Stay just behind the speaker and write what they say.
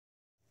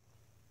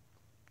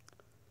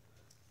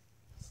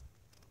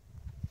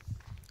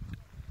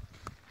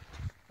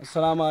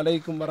அஸ்ஸலாமு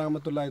அலைக்கும்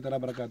வரஹ்மத்துல்லாஹி தஆலா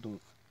பரகாத்துஹு.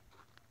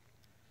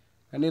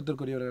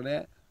 கண்ணியத்திற்குரியவர்களே,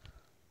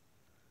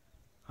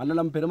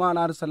 அண்ணலம்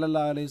பெருமானார்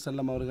ஸல்லல்லாஹு அலைஹி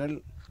வஸல்லம் அவர்கள்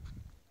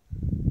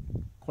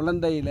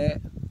குழந்தையிலே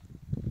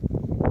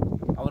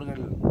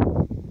அவர்கள்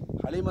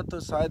ஹலிமத்து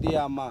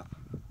சாதியா அம்மா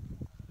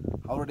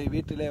அவருடைய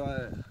வீட்டிலே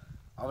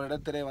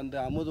அவரிடத்திலே வந்து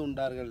அமுது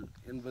உண்டார்கள்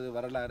என்பது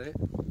வரலாறு.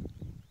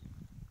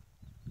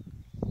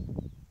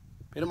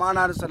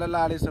 பெருமானார்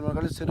ஸல்லல்லாஹு அலைஹி வஸல்லம்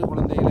அவர்கள் சிறு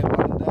குழந்தையிலே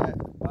வாழ்ந்த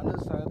பனு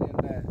சஅத்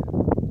என்ற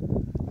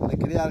அந்த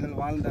கிரியார்கள்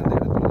வாழ்ந்த அந்த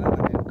இடத்துல தான்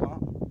நாங்கள் இருக்கோம்.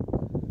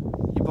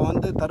 இப்போ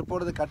வந்து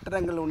தற்பொழுது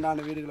கட்டடங்கள்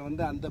உண்டான வீடுகள்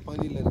வந்து அந்த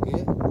பகுதியில்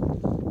இருக்குது.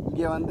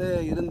 இங்கே வந்து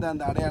இருந்த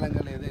அந்த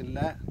அடையாளங்கள் எதுவும்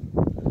இல்லை.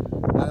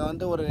 நாங்கள்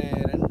வந்து ஒரு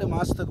 2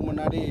 மாதத்துக்கு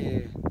முன்னாடி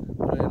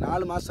ஒரு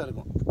 4 மாதம்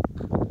இருக்கும்.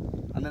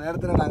 அந்த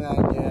நேரத்தில் நாங்கள்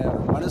இங்கே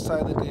பனு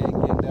சஅதுக்கு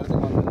இங்கே இந்த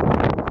இடத்துக்கு வந்திருந்தோம்.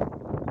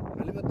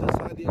 ஹலிமத்து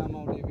சாதியா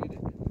அம்மாவுடைய வீடு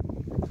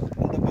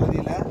அந்த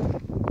பகுதியில்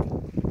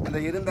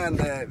அந்த இருந்த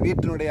அந்த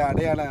வீட்டினுடைய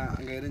அடையாளம்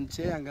அங்கே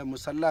இருந்துச்சு. அங்கே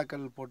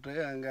முசல்லாக்கள் போட்டு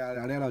அங்கே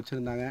அடையாளம்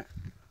வச்சுருந்தாங்க.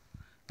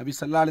 நபி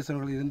ஸல்லல்லாஹு அலைஹி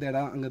வஸல்லம் இருந்த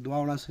இடம். அங்கே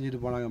துவாவெலாம் செஞ்சுட்டு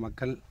போனாங்க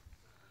மக்கள்.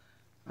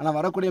 ஆனால்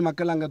வரக்கூடிய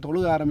மக்கள் அங்கே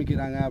தொழுக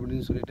ஆரம்பிக்கிறாங்க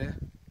அப்படின்னு சொல்லிட்டு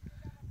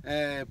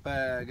இப்போ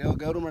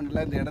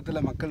கவர்மெண்ட்டில் இந்த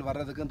இடத்துல மக்கள்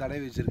வர்றதுக்கும்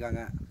தடை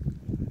வச்சுருக்காங்க.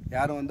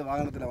 யாரும் வந்து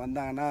வாகனத்தில்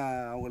வந்தாங்கன்னா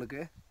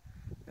அவங்களுக்கு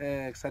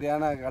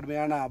சரியான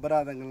கடுமையான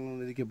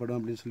அபராதங்கள் விதிக்கப்படும்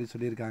அப்படின்னு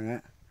சொல்லியிருக்காங்க.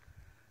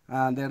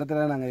 அந்த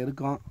இடத்துல நாங்கள்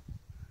இருக்கோம்.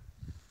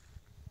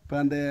 இப்போ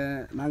அந்த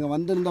நாங்கள்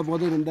வந்திருந்த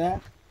போது இருந்த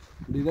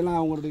இதெல்லாம்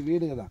அவங்களுடைய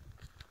வீடுங்க தான்.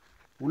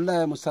 உள்ள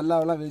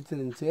முசல்லாவெல்லாம்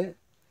விரிச்சிருந்துச்சு.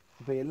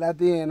 இப்போ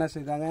எல்லாத்தையும் என்ன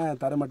செய்தாங்க,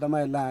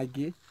 தரமட்டமாக எல்லாம்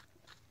ஆக்கி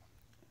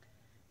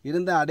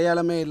இருந்த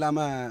அடையாளமே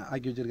இல்லாமல்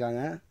ஆக்கி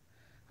வச்சுருக்காங்க.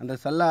 அந்த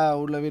சல்லா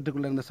உள்ள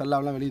வீட்டுக்குள்ளே இருந்த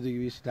சல்லாவெல்லாம் வெளியே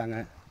தூக்கி வீசிட்டாங்க.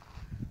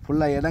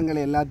 ஃபுல்லாக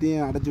இடங்கள்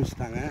எல்லாத்தையும் அடைச்சி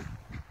வச்சுட்டாங்க.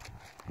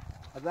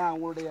 அதுதான்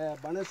அவங்களுடைய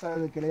பனு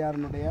சஅத்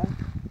கிளையாரனுடைய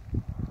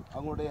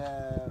அவங்களுடைய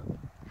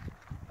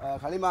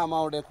ஹலிமா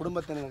அம்மாவுடைய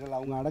குடும்பத்தினர்கள்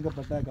அவங்க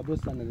அடக்கப்பட்ட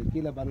கபிரிஸ்தான். இது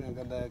கீழே பாருங்கள்,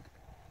 அங்கே அந்த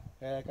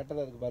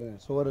கட்டடம் இருக்குது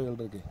பாருங்கள், சுவர்கள்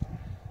இருக்குது.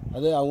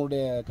 அது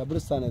அவங்களுடைய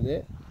கபிரிஸ்தான். இது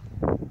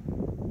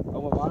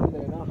அவங்க வாழ்ந்த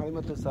இடம்.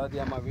 ஹலிமத்து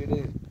சாதியா அம்மா வீடு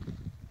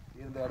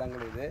இருந்த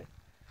இடங்கள் இது.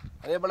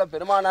 அதே போல்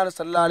பெருமானார்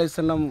ஸல்லல்லாஹு அலைஹி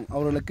வஸல்லம்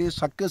அவர்களுக்கு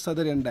ஷக்கு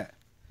சதுர் என்ற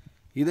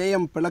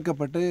இதயம்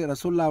பிளக்கப்பட்டு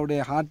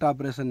ரசூலுல்லாஹ்வுடைய ஹார்ட்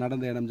ஆப்ரேஷன்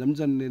நடந்த இடம்.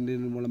 ஜம்சம்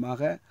நீரின்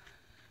மூலமாக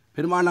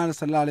பெருமானார்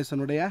ஸல்லல்லாஹு அலைஹி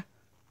வஸல்லுடைய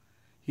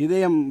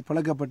இதயம்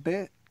பிளக்கப்பட்டு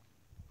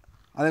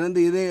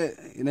அதிலிருந்து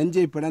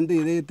நெஞ்சை பிளந்து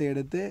இதயத்தை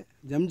எடுத்து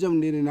ஜம்சம்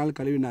நீரினால்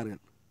கழுவினார்கள்.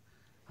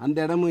 அந்த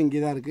இடமும் இங்கே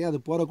தான் இருக்குது. அது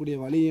போகக்கூடிய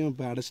வழியும்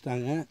இப்போ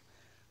அடைச்சிட்டாங்க.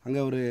 அங்கே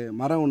ஒரு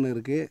மரம் ஒன்று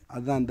இருக்குது.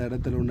 அதுதான் அந்த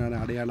இடத்துல உண்டான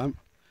அடையாளம்.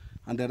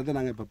 அந்த இடத்த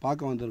நாங்கள் இப்போ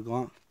பார்க்க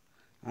வந்திருக்கோம்.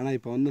 ஆனால்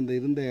இப்போ வந்து இந்த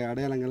இருந்த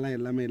அடையாளங்கள்லாம்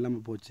எல்லாமே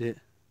இல்லாமல் போச்சு.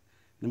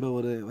 ரொம்ப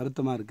ஒரு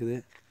வருத்தமாக இருக்குது.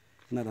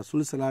 ஏன்னா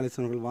ரசூல் ஸல்லல்லாஹு அலைஹி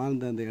வஸல்லம் அவர்கள்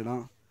வாழ்ந்த அந்த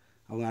இடம்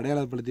அவங்க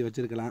அடையாளப்படுத்தி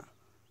வச்சுருக்கலாம்.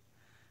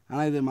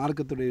 ஆனால் இது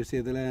மார்க்கத்துடைய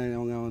விஷயத்தில்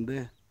அவங்க வந்து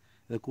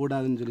இதை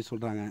கூடாதுன்னு சொல்லி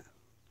சொல்கிறாங்க.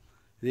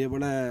 இதே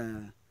போல்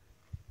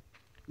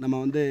நம்ம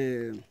வந்து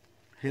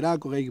ஹிரா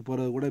குகைக்கு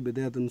போகிறது கூட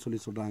பிதஅத்துன்னு சொல்லி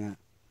சொல்கிறாங்க.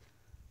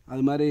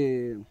 அது மாதிரி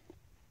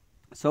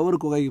சவுர்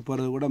குகைக்கு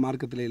போகிறது கூட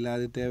மார்க்கத்தில்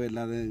இல்லாது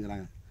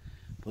தேவையில்லாதுங்கிறாங்க.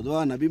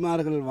 பொதுவாக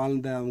நபிமார்கள்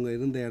வாழ்ந்த அவங்க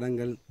இருந்த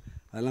இடங்கள்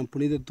அதெல்லாம்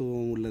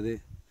புனிதத்துவம் உள்ளது.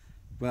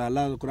 இப்போ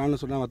அல்லாஹ்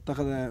குர்ஆனில் சொன்னால்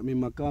வத்தகத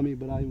மக்காமி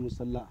இப்ராஹிம்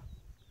முசல்லா.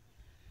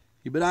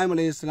 இப்ராஹிம்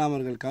அலைஹிஸ்ஸலாம்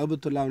அவர்கள்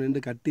கஅபத்துல்லாஹ்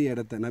நின்று கட்டிய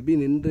இடத்த, நபி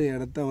நின்ற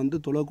இடத்த வந்து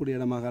தொழக்கூடிய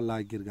இடமாக அல்லாஹ்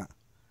ஆக்கியிருக்கான்.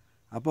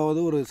 அப்போ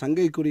வந்து ஒரு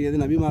சங்கைக்குரியது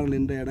நபிமார்கள்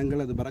நின்ற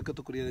இடங்கள், அது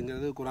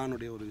பரக்கத்துக்குரியதுங்கிறது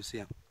குர்ஆனுடைய ஒரு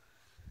விஷயம்.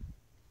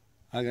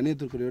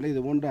 கண்ணியத்திற்குரியவர்களே,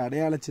 இது போன்ற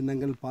அடையாள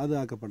சின்னங்கள்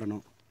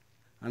பாதுகாக்கப்படணும்.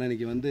 ஆனால்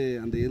இன்றைக்கி வந்து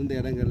அந்த இருந்த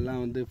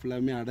இடங்கள்லாம் வந்து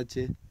ஃபுல்லாமே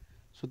அடைச்சி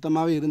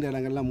சுத்தமாகவே இருந்த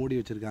இடங்கள்லாம் மூடி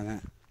வச்சுருக்காங்க.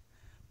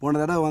 போன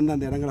தடவை வந்து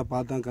அந்த இடங்களை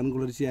பார்த்தோம்,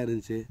 கண்குளிர்ச்சியாக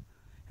இருந்துச்சு.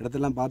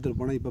 இடத்தெல்லாம் பார்த்துட்டு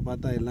போனால் இப்போ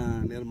பார்த்தா எல்லாம்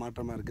நேர்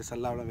மாற்றமாக இருக்குது.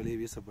 சல்லாவெல்லாம் வெளியே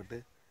வீசப்பட்டு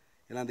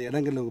எல்லாம் அந்த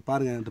இடங்களில்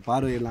பாருங்கள், அந்த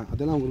பார்வையெல்லாம்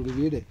அதெல்லாம் உங்களுக்கு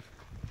வீடு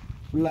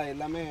ஃபுல்லாக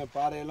எல்லாமே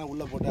பாறையெல்லாம்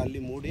உள்ளே போட்டு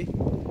அள்ளி மூடி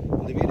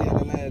அந்த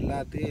வீடுகளெல்லாம்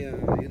எல்லாத்தையும்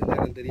இருந்த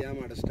இடம்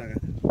தெரியாமல் அடைச்சிட்டாங்க.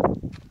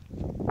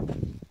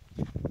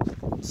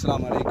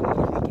 அஸ்ஸலாமு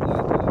அலைக்கும்.